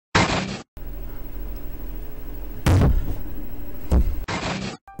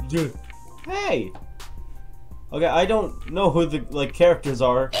Hey! Okay, I don't know who the, like, characters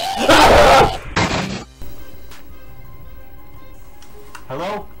are.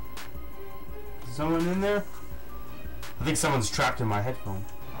 Hello? Is someone in there? I think someone's trapped in my headphone.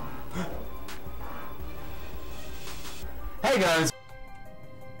 Hey guys!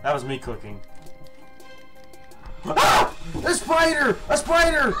 That was me cooking. Ah! A spider! A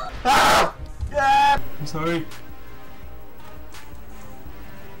spider! Ah! Yeah! I'm sorry.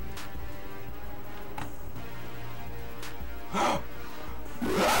 Let's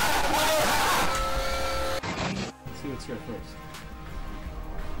see what's here first.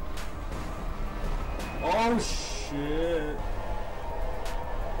 Oh shit!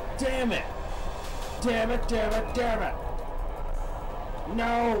 Damn it! Damn it! Damn it! Damn it!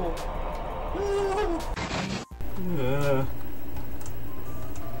 No!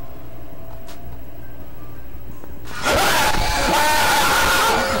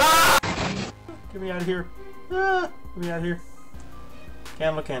 Get me out of here! Get me out of here!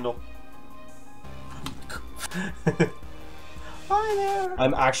 Candle, candle. Hi there!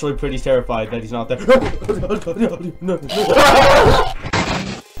 I'm actually pretty terrified that he's not there.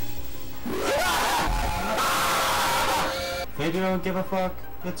 They don't give a fuck.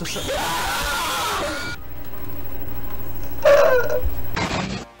 It's a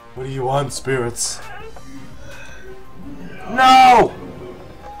What do you want, spirits? No!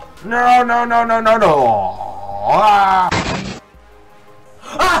 No, no, no, no, no, no! Ah!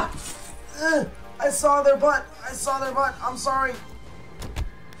 Ah! I saw their butt! I saw their butt! I'm sorry!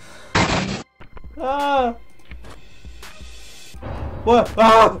 Ah! What?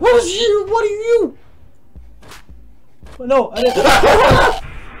 Ah! What is you? What are you? No, I didn't.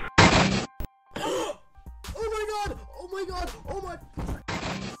 Oh my god! Oh my god! Oh my...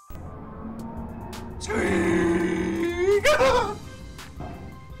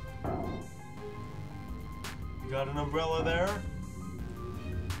 You got an umbrella there?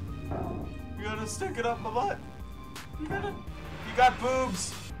 You gotta stick it up my butt. You got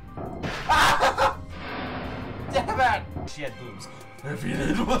boobs. Damn it! She had boobs. If you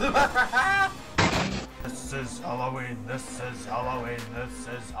did. This is Halloween. This is Halloween. This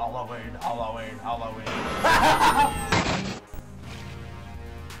is Halloween. Halloween. Halloween.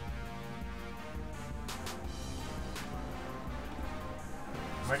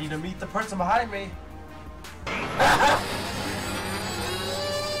 Ready to meet the person behind me.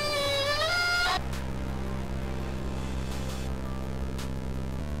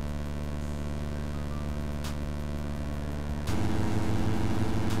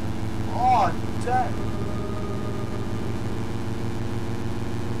 Oh, Jack.